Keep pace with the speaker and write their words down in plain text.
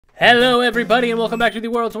Hello everybody and welcome back to the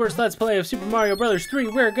world's worst Let's Play of Super Mario Bros. 3.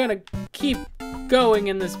 We're gonna keep going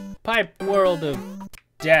in this pipe world of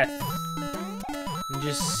death. And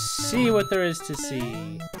just see what there is to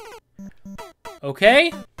see.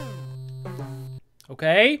 Okay?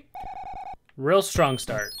 Okay? Real strong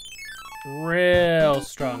start. Real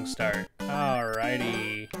strong start.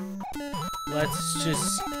 Alrighty. Let's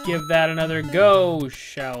just give that another go,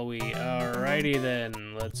 shall we? Alrighty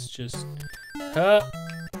then. Let's just...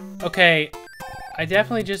 Okay, I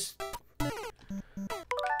definitely just...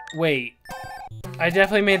 Wait. I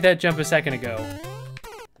definitely made that jump a second ago.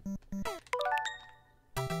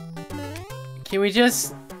 Can we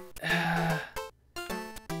just...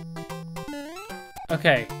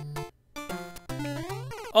 Okay.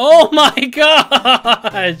 Oh my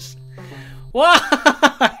gosh!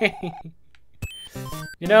 Why?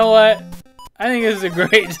 You know what? I think this is a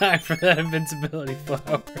great time for that invincibility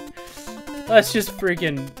flower. Let's just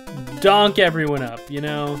freaking donk everyone up, you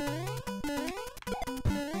know?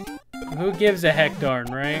 Who gives a heck darn,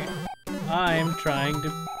 right? I'm trying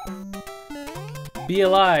to be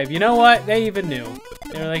alive. You know what? They even knew.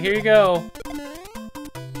 They were like, here you go.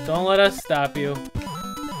 Don't let us stop you.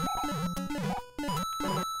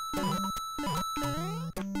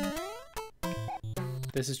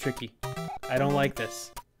 This is tricky. I don't like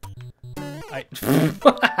this.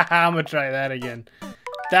 I'm gonna try that again.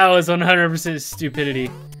 That was 100% stupidity.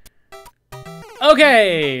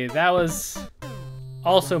 Okay, that was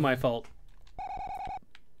also my fault.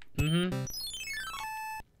 You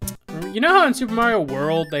know how in Super Mario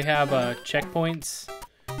World they have checkpoints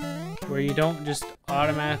where you don't just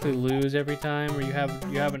automatically lose every time, where you have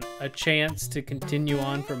a chance to continue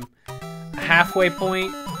on from a halfway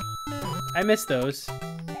point? I miss those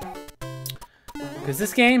because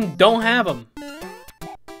this game don't have them.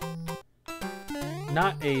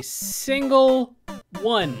 Not a single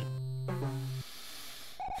one.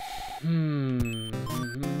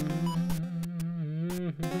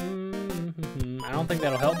 I don't think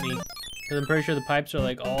that'll help me, because I'm pretty sure the pipes are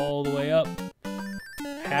like all the way up.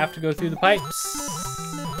 Have to go through the pipes.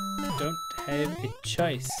 Don't have a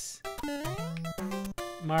choice.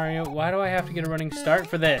 Mario, why do I have to get a running start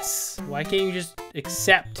for this? Why can't you just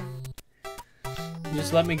accept?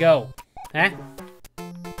 Just let me go. Huh?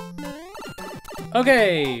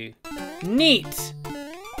 Okay, neat.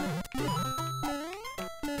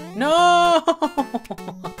 No,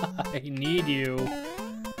 I need you.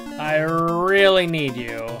 I really need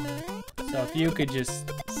you. So if you could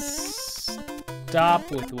just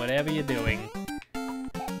stop with whatever you're doing.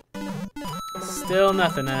 Still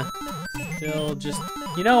nothing, huh? Still just,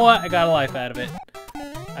 you know what? I got a life out of it.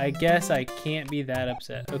 I guess I can't be that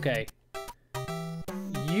upset. Okay.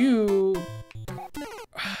 You...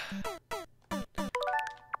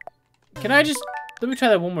 Can I just... Let me try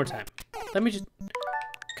that one more time. Let me just...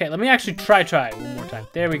 Okay, let me actually try one more time.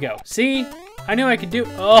 There we go. See? I knew I could do...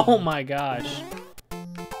 Oh my gosh.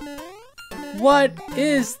 What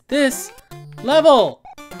is this level?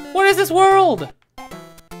 What is this world?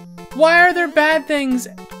 Why are there bad things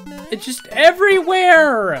just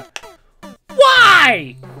everywhere?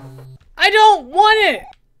 Why? I don't want it.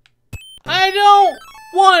 I don't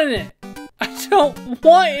want it. I don't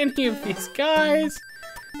want any of these guys.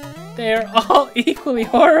 They are all equally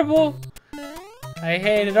horrible. I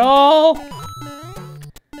hate it all.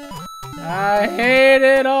 I hate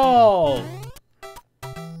it all.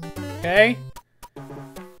 Okay?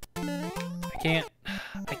 I can't.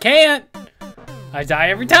 I can't. I die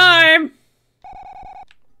every time.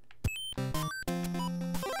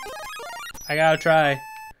 I gotta try.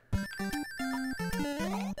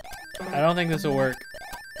 I don't think this will work.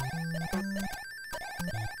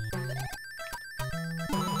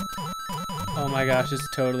 Oh my gosh, it's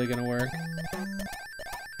totally gonna work.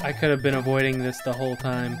 I could have been avoiding this the whole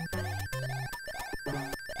time.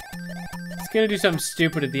 It's gonna do something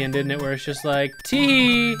stupid at the end, isn't it? Where it's just like,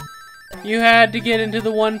 tee, you had to get into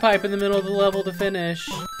the one pipe in the middle of the level to finish.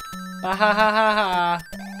 Bah ha ha ha ha.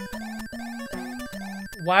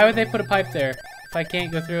 Why would they put a pipe there if I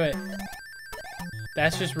can't go through it?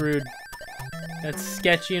 That's just rude. That's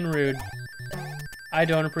sketchy and rude. I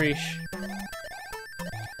don't appreciate.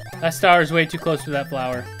 That star is way too close to that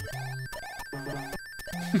flower.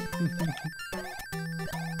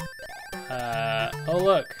 Oh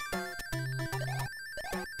look.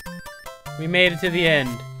 We made it to the end.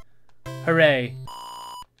 Hooray.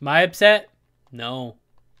 Am I upset? No.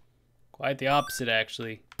 Quite the opposite,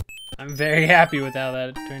 actually. I'm very happy with how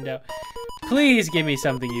that turned out. Please give me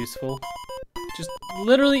something useful. Just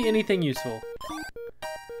literally anything useful.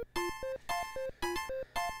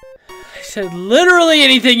 I said literally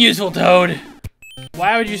anything useful, Toad.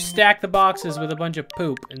 Why would you stack the boxes with a bunch of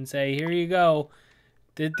poop and say, here you go,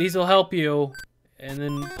 these will help you, and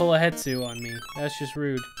then pull a Hetsu on me? That's just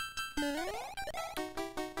rude.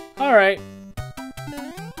 Alright.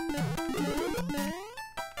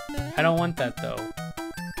 I don't want that, though.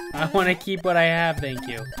 I want to keep what I have, thank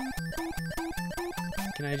you.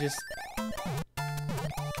 Can I just...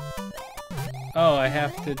 Oh, I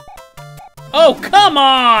have to... Oh, come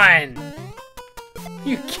on!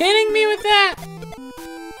 You kidding me with that?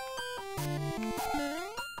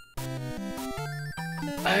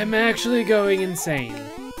 I'm actually going insane.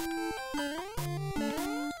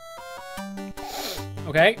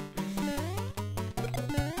 Okay.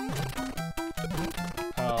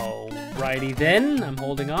 Alrighty then, I'm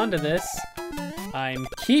holding on to this. I'm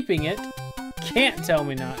keeping it. Can't tell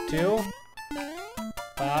me not to.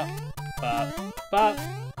 Bop, bop, bop,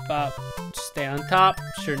 bop. Stay on top.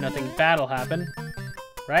 Sure nothing bad will happen.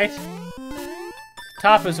 Right?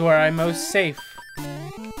 Top is where I'm most safe.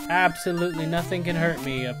 Absolutely nothing can hurt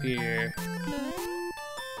me up here.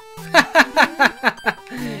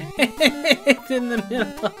 It's in the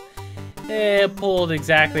middle. It pulled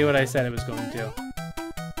exactly what I said it was going to.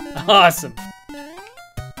 Awesome.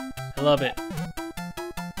 I love it.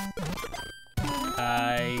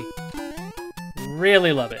 I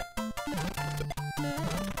really love it.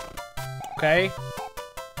 Okay.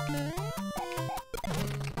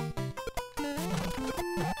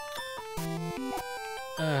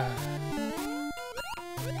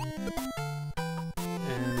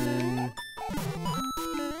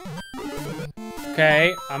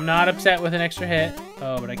 Okay, I'm not upset with an extra hit.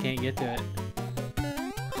 Oh, but I can't get to it.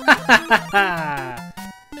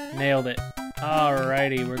 Nailed it.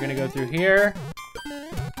 Alrighty, we're gonna go through here.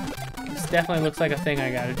 This definitely looks like a thing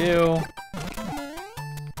I gotta do.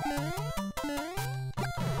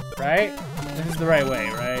 Right? This is the right way,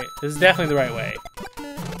 right? This is definitely the right way.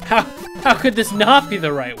 How could this not be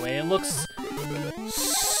the right way? It looks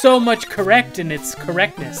so much correct in its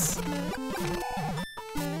correctness.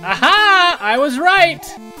 Aha! I was right!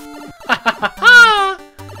 Ha ha ha!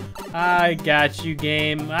 I got you,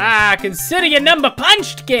 game. Consider your number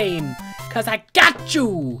punched, game! Cause I got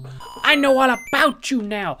you! I know all about you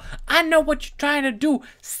now. I know what you're trying to do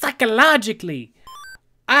psychologically.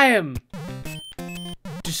 I am...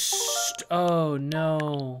 Oh,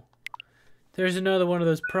 no. There's another one of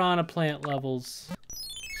those piranha plant levels.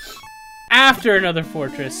 After another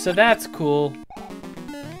fortress, so that's cool.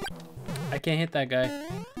 I can't hit that guy.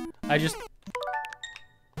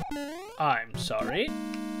 I'm sorry.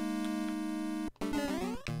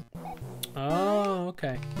 Oh,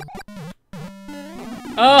 okay.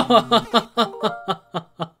 Oh,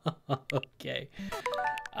 okay.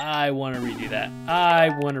 I want to redo that.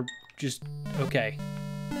 I want to just, okay.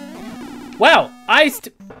 Wow,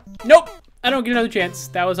 nope, I don't get another chance.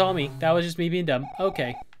 That was all me. That was just me being dumb.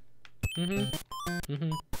 Okay.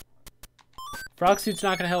 Frog suit's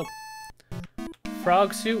not gonna help.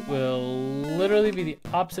 Frog suit will literally be the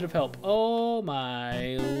opposite of help. Oh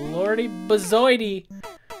my lordy bazoidy.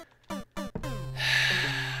 I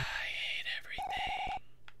hate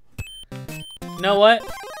everything. You know what?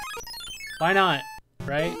 Why not?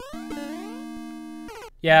 Right?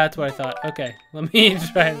 Yeah, that's what I thought. Okay, let me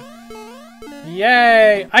try it.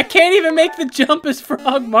 Yay! I can't even make the jump as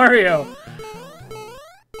Frog Mario.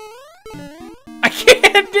 I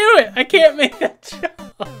can't do it! I can't make that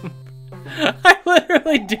jump. I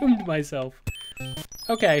literally doomed myself.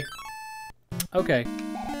 Okay. Okay.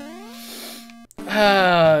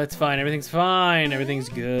 It's fine. Everything's fine. Everything's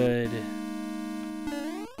good.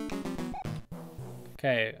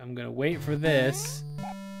 Okay, I'm gonna wait for this.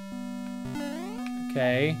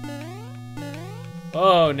 Okay.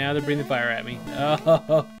 Oh, now they're breathing fire at me.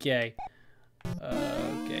 Oh, okay.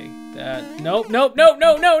 Okay. Nope, nope, nope,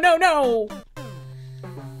 no, no, no, no!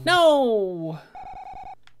 No!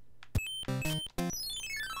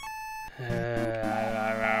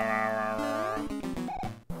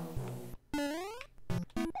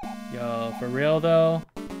 Yo, for real though,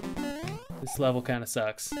 this level kind of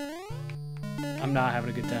sucks. I'm not having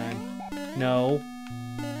a good time. No.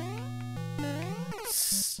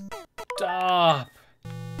 Stop.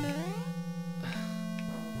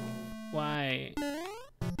 Why?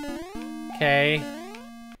 Okay.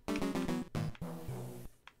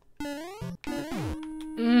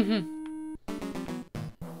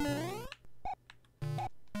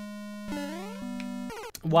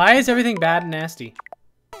 Why is everything bad and nasty?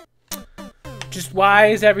 Just why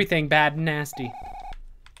is everything bad and nasty?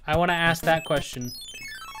 I want to ask that question.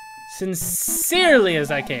 Sincerely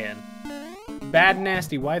as I can. Bad and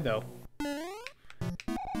nasty, why though?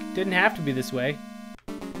 Didn't have to be this way.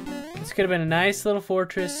 This could have been a nice little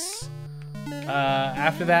fortress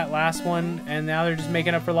after that last one, and now they're just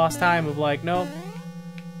making up for lost time of like, nope.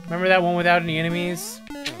 Remember that one without any enemies?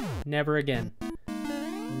 Never again.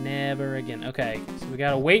 Never again. Okay, so we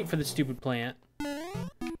gotta wait for the stupid plant.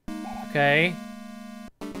 Okay.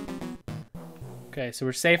 Okay, so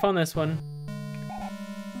we're safe on this one.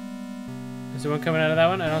 Is there one coming out of that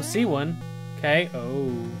one? I don't see one. Okay.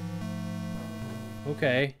 Oh.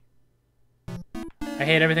 Okay. I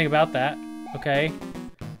hate everything about that. Okay.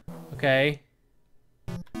 Okay.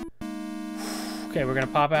 Okay, we're gonna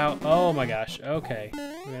pop out. Oh my gosh. Okay.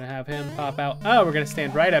 We're gonna have him pop out. Oh, we're gonna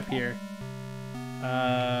stand right up here.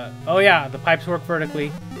 Oh yeah, the pipes work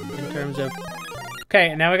vertically in terms of... Okay,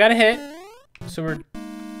 and now we got a hit. So we're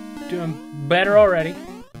doing better already.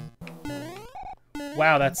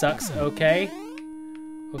 Wow, that sucks. Okay.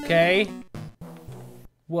 Okay.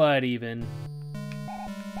 What even?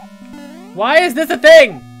 Why is this a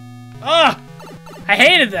thing? Ugh! I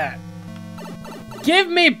hated that. Give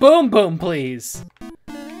me Boom Boom, please.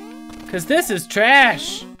 Because this is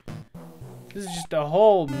trash. This is just a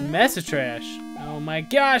whole mess of trash. Oh my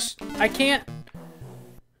gosh. I can't.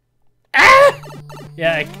 Ah!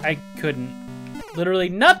 Yeah, I couldn't. Literally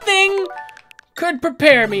nothing could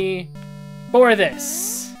prepare me for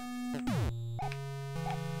this.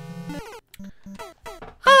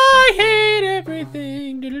 I hate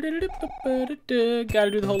everything.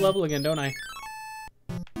 Gotta do the whole level again, don't I?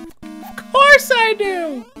 Of course I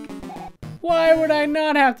do! Why would I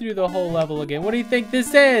not have to do the whole level again? What do you think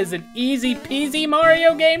this is? An easy peasy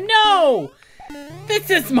Mario game? No! This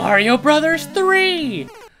is Mario Brothers 3!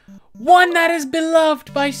 One that is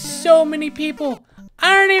beloved by so many people.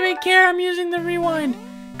 I don't even care I'm using the rewind,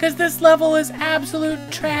 because this level is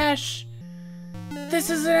absolute trash. This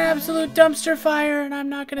is an absolute dumpster fire, and I'm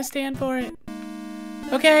not gonna stand for it.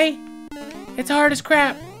 Okay? It's hard as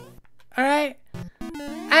crap. Alright?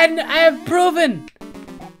 I have proven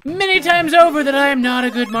many times over that I am not a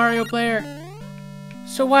good Mario player.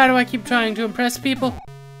 So why do I keep trying to impress people?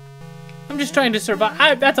 I'm just trying to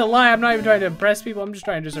survive. That's a lie. I'm not even trying to impress people. I'm just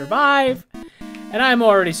trying to survive. And I'm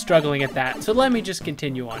already struggling at that. So let me just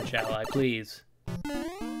continue on, shall I, please?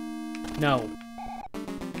 No.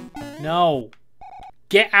 No.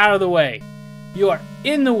 Get out of the way. You are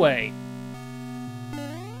in the way.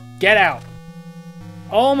 Get out.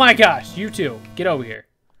 Oh my gosh, you two. Get over here.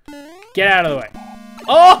 Get out of the way.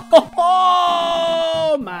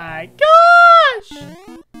 Oh my gosh!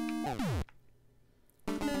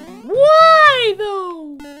 Why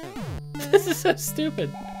though? This is so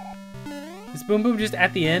stupid. Is Boom Boom just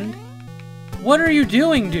at the end? What are you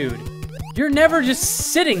doing, dude? You're never just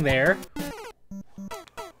sitting there.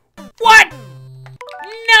 What?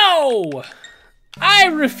 No! I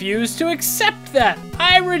refuse to accept that.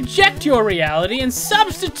 I reject your reality and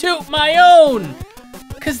substitute my own.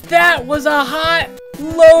 Cause that was a hot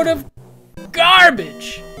load of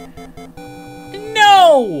garbage.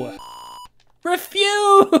 No!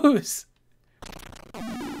 Refuse!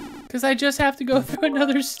 Cause I just have to go through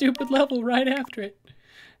another stupid level right after it.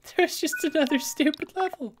 There's just another stupid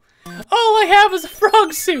level. All I have is a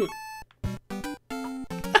frog suit.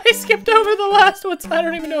 I skipped over the last one, so I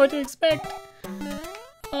don't even know what to expect.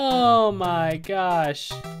 Oh my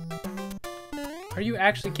gosh. Are you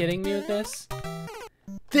actually kidding me with this?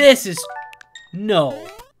 This is... No.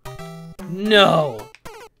 No.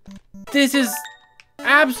 This is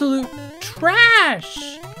absolute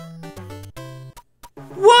trash.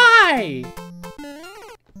 Why?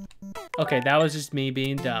 Okay, that was just me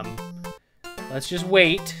being dumb. Let's just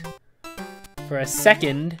wait for a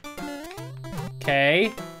second.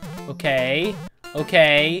 Okay. Okay.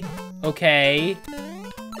 Okay. Okay.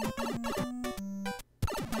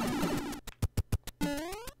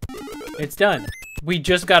 It's done. We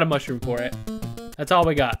just got a mushroom for it. That's all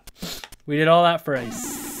we got. We did all that for a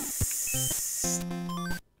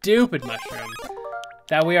stupid mushroom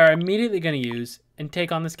that we are immediately going to use and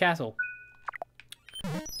take on this castle.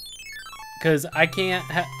 Because I can't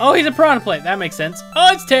oh, he's a piranha plant. That makes sense.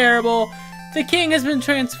 Oh, it's terrible. The king has been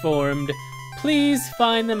transformed. Please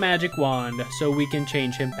find the magic wand so we can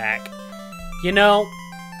change him back. You know...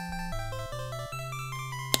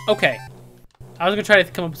 Okay. I was going to try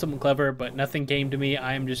to come up with something clever, but nothing came to me.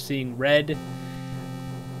 I am just seeing red.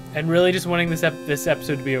 And really just wanting this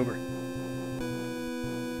episode to be over.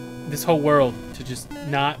 This whole world to just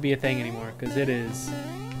not be a thing anymore. Because it is...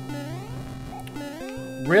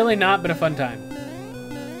 really not been a fun time.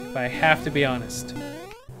 If I have to be honest.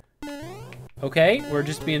 Okay, we're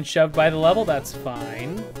just being shoved by the level. That's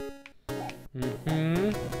fine.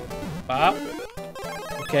 Bop.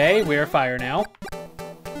 Okay, we are fire now.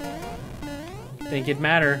 Think it'd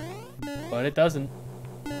matter. but it doesn't.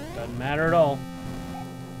 Doesn't matter at all.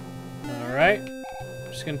 Alright.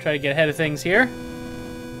 Just gonna try to get ahead of things here.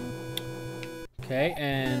 Okay,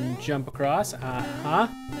 and jump across. Uh-huh.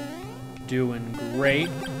 Doing great.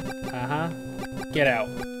 Uh-huh. Get out.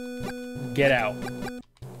 Get out.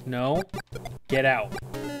 No. Get out.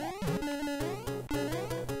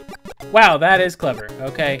 Wow, that is clever.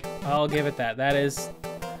 Okay, I'll give it that. That is...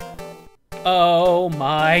 Oh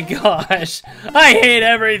my gosh. I hate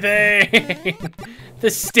everything! The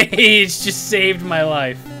stage just saved my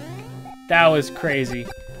life. That was crazy.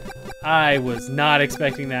 I was not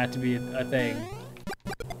expecting that to be a thing.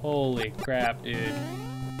 Holy crap, dude.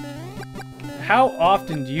 How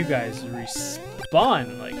often do you guys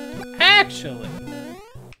respawn? Like, actually?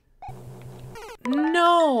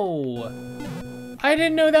 No! I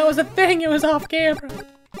didn't know that was a thing. It was off camera.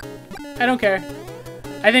 I don't care.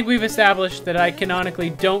 I think we've established that I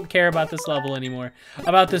canonically don't care about this level anymore.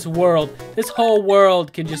 About this world. This whole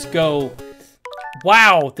world can just go,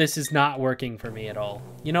 wow, this is not working for me at all.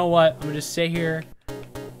 You know what? I'm gonna just sit here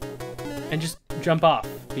and just jump off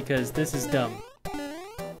because this is dumb.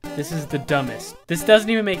 This is the dumbest. This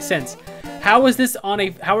doesn't even make sense. How is this on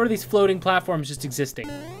a, how are these floating platforms just existing?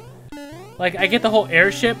 Like, I get the whole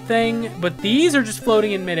airship thing, but these are just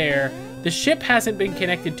floating in midair. The ship hasn't been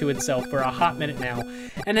connected to itself for a hot minute now.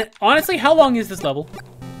 And honestly, how long is this level?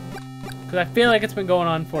 Because I feel like it's been going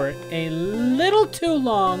on for a little too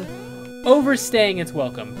long, overstaying its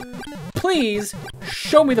welcome. Please,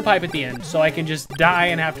 show me the pipe at the end so I can just die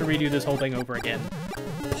and have to redo this whole thing over again.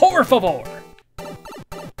 Por favor!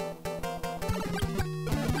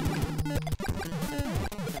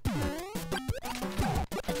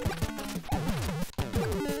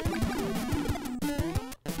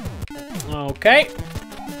 Okay.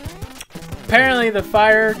 Apparently the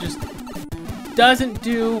fire just doesn't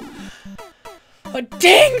do a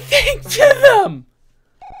dang thing to them!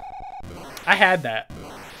 I had that.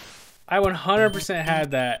 I 100%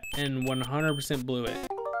 had that and 100% blew it.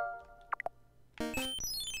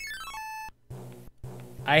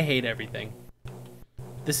 I hate everything.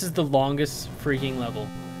 This is the longest freaking level.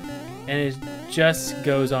 And it just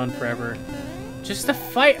goes on forever. Just to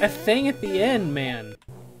fight a thing at the end, man.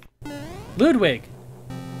 Ludwig,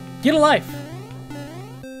 get a life.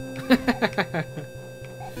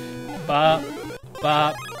 Bop,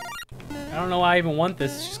 bop. I don't know why I even want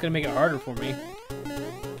this. It's just gonna make it harder for me.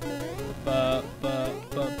 Bop, bop,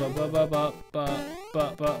 bop, bop, bop, bop, bop,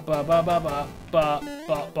 bop, bop, bop, bop, bop, bop, bop, bop,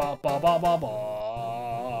 bop, bop, bop,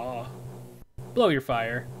 bop. Blow your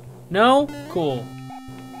fire. No? Cool.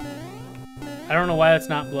 I don't know why that's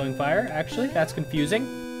not blowing fire, actually. That's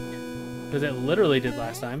confusing. Because it literally did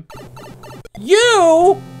last time.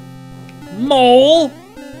 You, mole,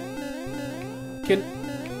 can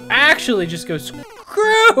actually just go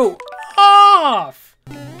screw off.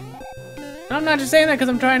 I'm not just saying that because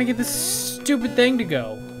I'm trying to get this stupid thing to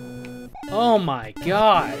go. Oh my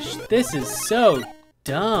gosh, this is so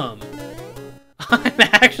dumb. I'm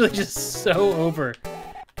actually just so over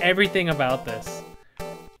everything about this.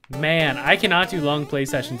 Man, I cannot do long play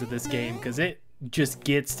sessions of this game because it just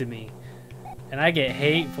gets to me. And I get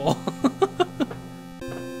hateful.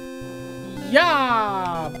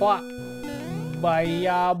 Yeah, bwap.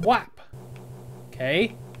 Baya bwap.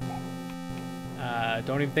 Okay.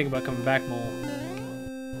 Don't even think about coming back, mole.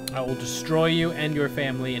 I will destroy you and your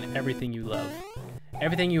family and everything you love.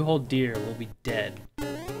 Everything you hold dear will be dead.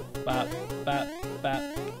 Bop, bop, bop,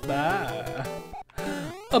 bop.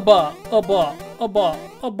 Abba, abba, abba,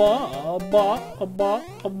 abba, abba, abba,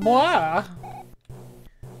 abba.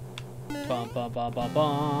 Bum, bum, bum, bum,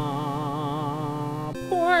 bum.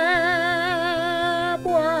 Bwah,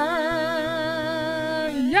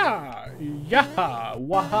 bwah. Yeah, yeah,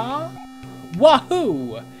 waha,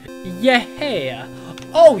 wahoo, yeah,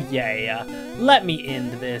 oh yeah. Let me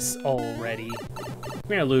end this already. Come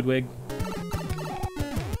here, Ludwig.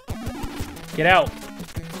 Get out.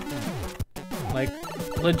 Like,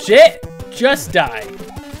 legit, just die.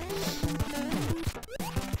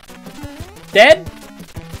 Dead?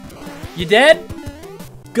 You dead?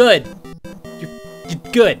 Good. You're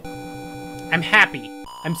good. I'm happy.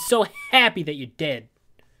 I'm so happy that you're dead.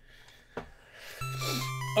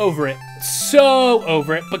 Over it. So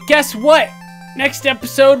over it. But guess what? Next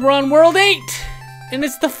episode, we're on World 8. And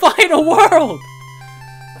it's the final world.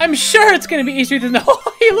 I'm sure it's going to be easier than...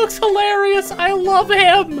 Oh, he looks hilarious. I love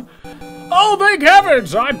him. Oh, thank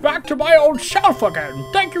heavens. I'm back to my old self again.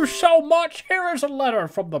 Thank you so much. Here is a letter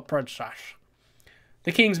from the princess.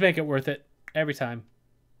 The kings make it worth it. Every time.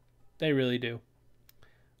 They really do.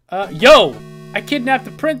 Yo! I kidnapped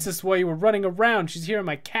the princess while you were running around. She's here in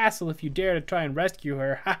my castle if you dare to try and rescue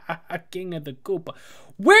her. Ha ha ha, King of the Koopa.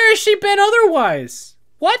 Where has she been otherwise?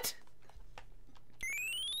 What?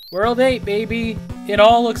 World 8, baby. It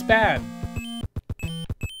all looks bad.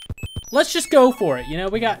 Let's just go for it. You know,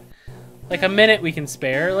 we got like a minute we can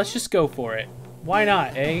spare. Let's just go for it. Why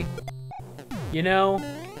not, eh? You know?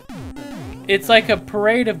 It's like a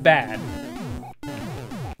parade of bad.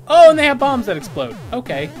 Oh, and they have bombs that explode.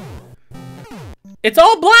 Okay. It's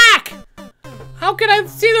all black! How can I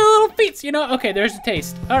see the little feet? You know, okay, there's a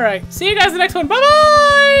taste. All right, see you guys in the next one.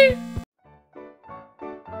 Bye-bye!